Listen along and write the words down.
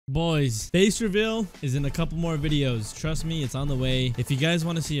Boys, face reveal is in a couple more videos. Trust me, it's on the way. If you guys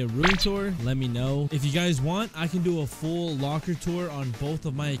want to see a room tour, let me know. If you guys want, I can do a full locker tour on both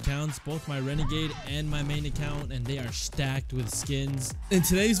of my accounts, both my Renegade and my main account, and they are stacked with skins. In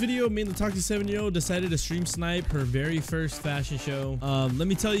today's video, me and the Toxic 7-year-old decided to stream snipe her very first fashion show. Let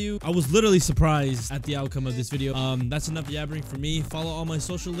me tell you, I was literally surprised at the outcome of this video. That's enough yabbering for me. Follow all my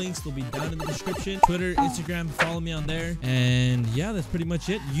social links. They'll be down in the description. Twitter, Instagram, follow me on there. And yeah, that's pretty much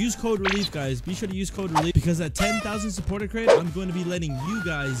it. Use code RELIEF, guys. Be sure to use code RELIEF because at 10,000 supporter credit, I'm going to be letting you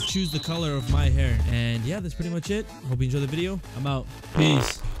guys choose the color of my hair. And yeah, that's pretty much it. Hope you enjoy the video. I'm out.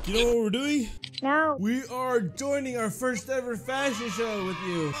 Peace. You know what we're doing? No. We are joining our first ever fashion show with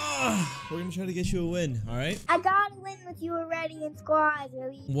you. We're going to try to get you a win, all right? I got a win with you already in squads,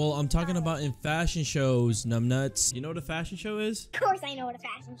 really. Well, I'm talking about in fashion shows, numbnuts. You know what a fashion show is? Of course I know what a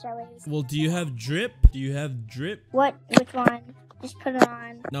fashion show is. Well, do you have drip? Do you have drip? What? Which one? Just put it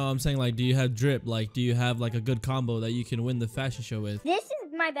on. No, I'm saying like, do you have drip? Like, do you have like a good combo that you can win the fashion show with? This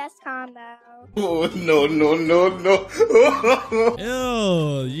is my best combo. Oh, no.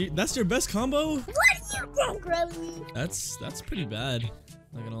 Ew, that's your best combo? What do you think, really? That's pretty bad.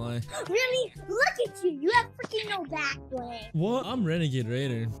 Not gonna lie. Really? Look at you. You have freaking no back bling. What? I'm Renegade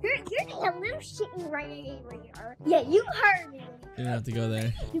Raider. You're a little shitty right here. Yeah, you heard me. You didn't have to go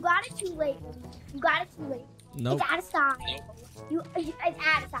there. You got it too late. You got it too late. Nope. It's out of style. It's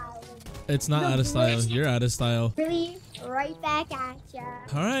out of style. It's not out of style. You're out of style. Really? Right back at ya.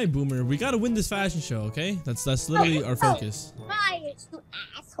 All right, Boomer. We gotta win this fashion show, okay? That's literally our focus. Fire, you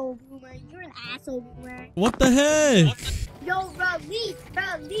asshole, Boomer. You're an asshole, Boomer. What the heck? Yo, release,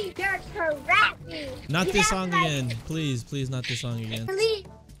 you're correct. Not this song again. Please, not this song again.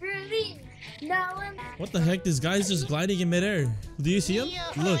 Release. No, What the heck? This guy's just gliding in midair. Do you see him?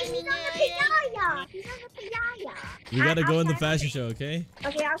 Look. he's on the pinaya. He's on the pinaya. We gotta go in the fashion show, okay?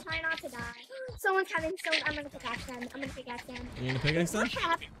 Okay, I'll try not to die. Someone's coming. I'm gonna pickaxe them. You gonna pickaxe them?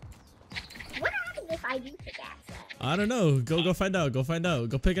 What happens if I do pickaxe them? I don't know. Go find out. Go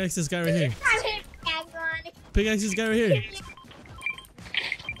pickaxe this guy right here. I'm gonna pickaxe one. Pickaxe this guy right here.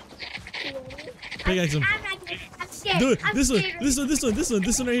 Pickaxe him. I'm not gonna. I'm scared. Do it. I'm This one scared.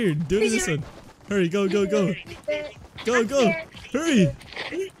 right here. Do it this one. Hurry, go. Go. I'm scared. Hurry.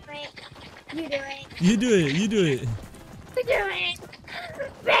 You do it. You do it. You do it.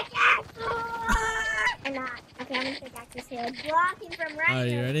 Pickaxe! I'm not. Okay, I'm gonna pickaxe this hill. Block him from running. Are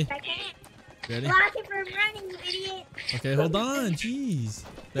you ready? If I can't. Ready? Block him from running, you idiot. Okay, hold on. Jeez.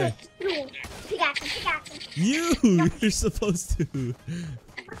 There. Pickaxe him. You're supposed to.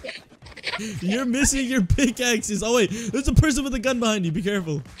 You're missing your pickaxes. Oh, wait. There's a person with a gun behind you. Be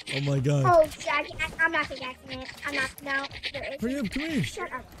careful. Oh, my God. Oh, I'm not pickaxing it. I'm not. No. There is. Hurry up. Come here.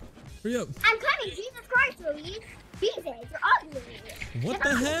 Shut up. Hurry up. I'm coming. Jesus Christ, Louise. Jesus, you're ugly. What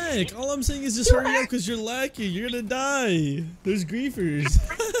the heck? All I'm saying is just hurry up because you're lacking. You're gonna die. There's griefers.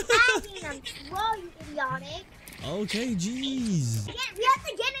 I'm slow, you idiotic. Okay, jeez. We have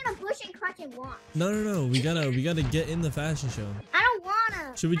to get in a bush and crouch and walk. No. We gotta get in the fashion show. I don't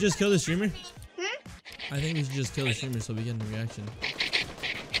wanna. Should we just kill the streamer? Hmm? I think we should just kill the streamer so we get a reaction.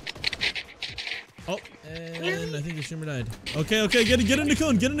 Oh, and I think the streamer died. Okay, get in the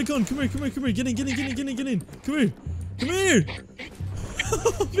cone. Get in the cone. Come here. Get in. Come here.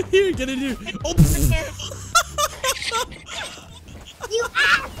 Over here. Get in here. Oh. You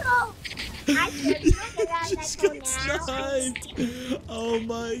asshole! I said you don't get out of that Just cone got now. sniped. Oh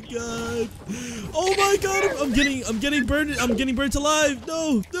my god. I'm getting burned. I'm getting burnt alive.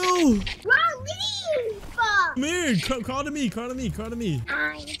 No. Bro, leave! Come here. Crawl to me.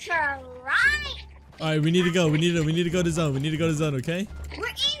 I'm trying. All right, we need to go. We need to go to zone. Okay? We're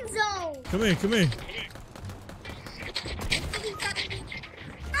in zone. Come here.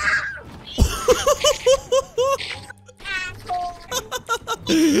 Asshole.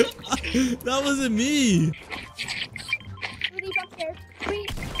 That wasn't me. Please, I'm scared. Please.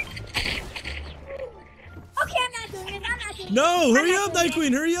 Okay, I'm not doing it. No, hurry up, Night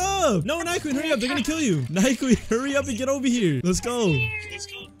Queen. Hurry up. No, Night Queen, hurry up. They're gonna kill you. Night Queen, hurry up and get over here. Let's go.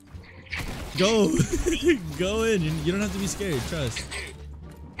 Go. Go in. You don't have to be scared. Trust.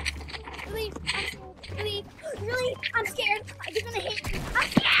 Really, I'm scared. I'm gonna hit you. I'm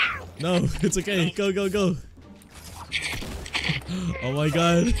scared. No, it's okay. Go. Oh my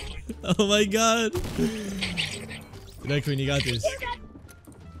god. Night Queen, you got this.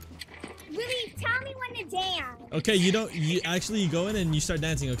 Really, tell me when to dance. Okay, you go in and you start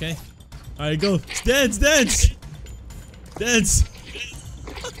dancing, okay? Alright, go. Dance!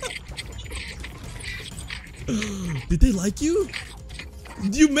 Did they like you?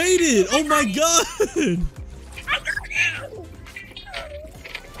 You made it! Oh my god!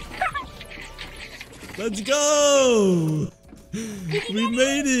 Let's go. We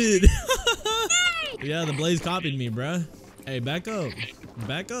made it. Yeah, the Blaze copied me, bruh. Hey, back up.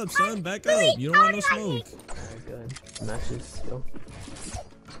 Back up, son. Back up. You don't want no smoke. Alright, good. Matches, go.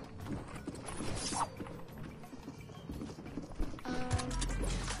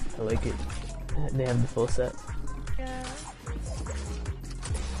 I like it. They have the full set. Yeah.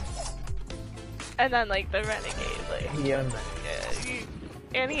 And then like the renegade, like Yeah,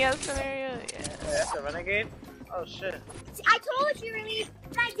 and he has scenario, yeah. That's a renegade? Oh shit. I told you, Release,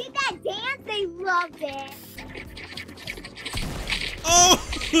 when I did that dance, they loved it. Oh,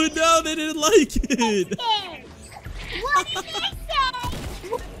 no, they didn't like it. What did they say? What did they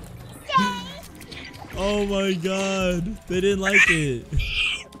say? Oh my god. They didn't like it.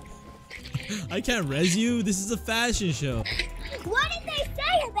 I can't res you. This is a fashion show. What did they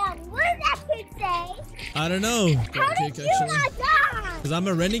say about me? What did that kid say? I don't know. How did you not die? Because I'm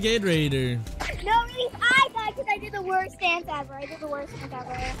a renegade raider. No, Release, I died because I did the worst dance ever. I did the worst dance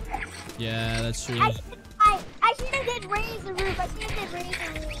ever. Yeah, that's true. I should have did raise the roof. I should have did raise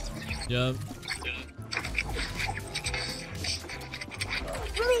the roof. Yup.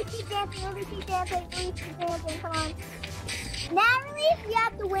 Release, keep dancing. Release, keep dancing. Release, keep dancing. Come on. Now, Release, you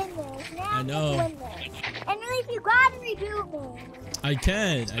have to win this. Now I know. You have to win this. And Release, you gotta reboot me. I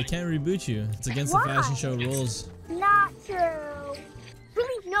can't reboot you. It's against Why? the fashion show rules. Not true.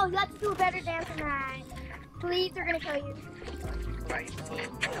 Release, no, you have to do a better dance than that. Please, they're gonna kill you.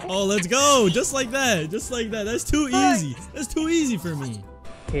 Oh, let's go. Just like that. Just like that. That's too easy. That's too easy for me.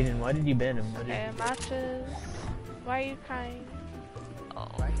 Kaden, why did you ban him? What did Okay, you matches. Why are you crying? Oh.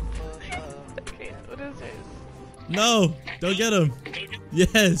 Okay, what is this? No. Don't get him.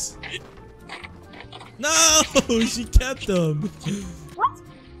 Yes. No. She kept him. What?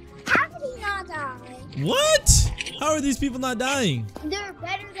 How did he not die? What? How are these people not dying? They're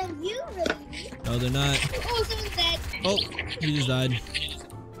better than you, Release. No, they're not. Oh, someone's dead. Oh, he just died.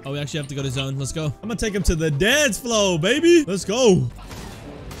 Oh, we actually have to go to zone. Let's go. I'm gonna take him to the dance floor, baby. Let's go.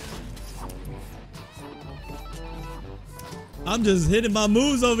 I'm just hitting my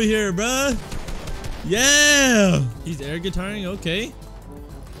moves over here, bruh. Yeah. He's air guitaring. Okay.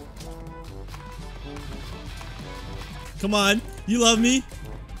 Come on. You love me.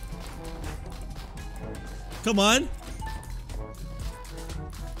 Come on.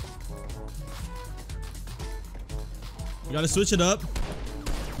 You gotta switch it up.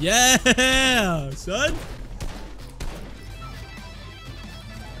 Yeah, son.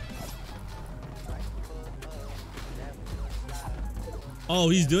 Oh,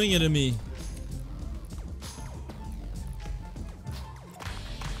 he's doing it to me.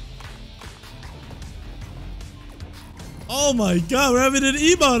 Oh my god, we're having an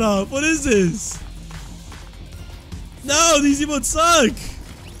emote off. What is this? No, these emotes suck.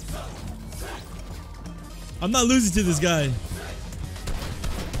 I'm not losing to this guy.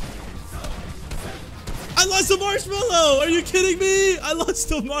 I lost a marshmallow. Are you kidding me? I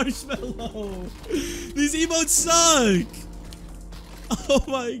lost a marshmallow. These emotes suck. Oh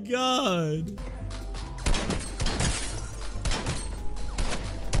my god.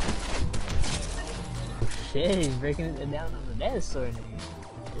 Shit, he's breaking it down on the dance floor.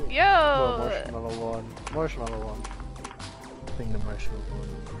 Yo! Marshmallow one. Marshmallow one. I think the marshmallow one.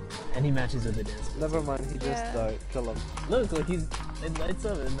 And he matches with the dance floor. Never mind, he just died. Kill him. Look, it lights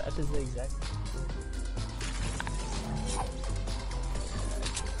up. It matches the exact.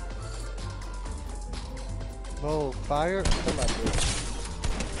 No, fire? Kill that bitch.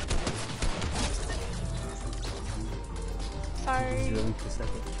 Sorry. Really for a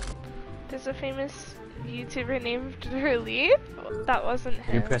second. There's a famous YouTuber named Relief. That wasn't You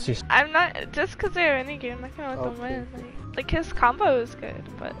him. press your. I'm not, just because they're renegade, I'm not gonna let them win. Like his combo is good,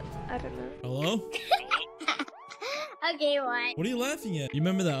 but I don't know. Hello? Okay, what? What are you laughing at? You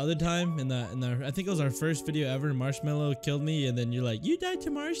remember that other time in the I think it was our first video ever, Marshmallow killed me and then you're like, you died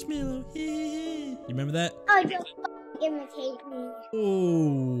to Marshmallow. You remember that? Oh, don't imitate me.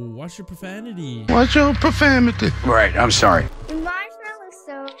 Oh, watch your profanity. What's your profanity? Right, I'm sorry. The marshmallow's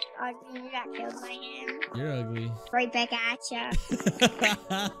so ugly, you got killed by him. You're ugly. Right back at ya.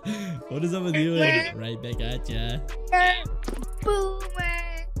 What is up with you? Right back at ya. Boomer.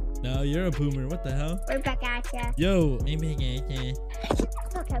 No, you're a boomer. What the hell? Right back at ya. Yo. Right back at ya.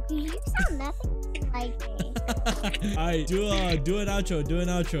 Look, Koki, you sound nothing like me. Alright, do an outro. Do an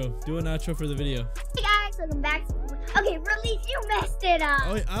outro. Do an outro for the video. Hey guys, welcome back. Okay, Release, you messed it up.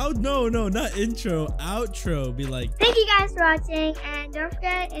 Oh, no, not intro. Outro. Be like. Thank you guys for watching, and don't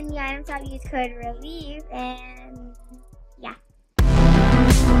forget in the item shop use code RELIEVE and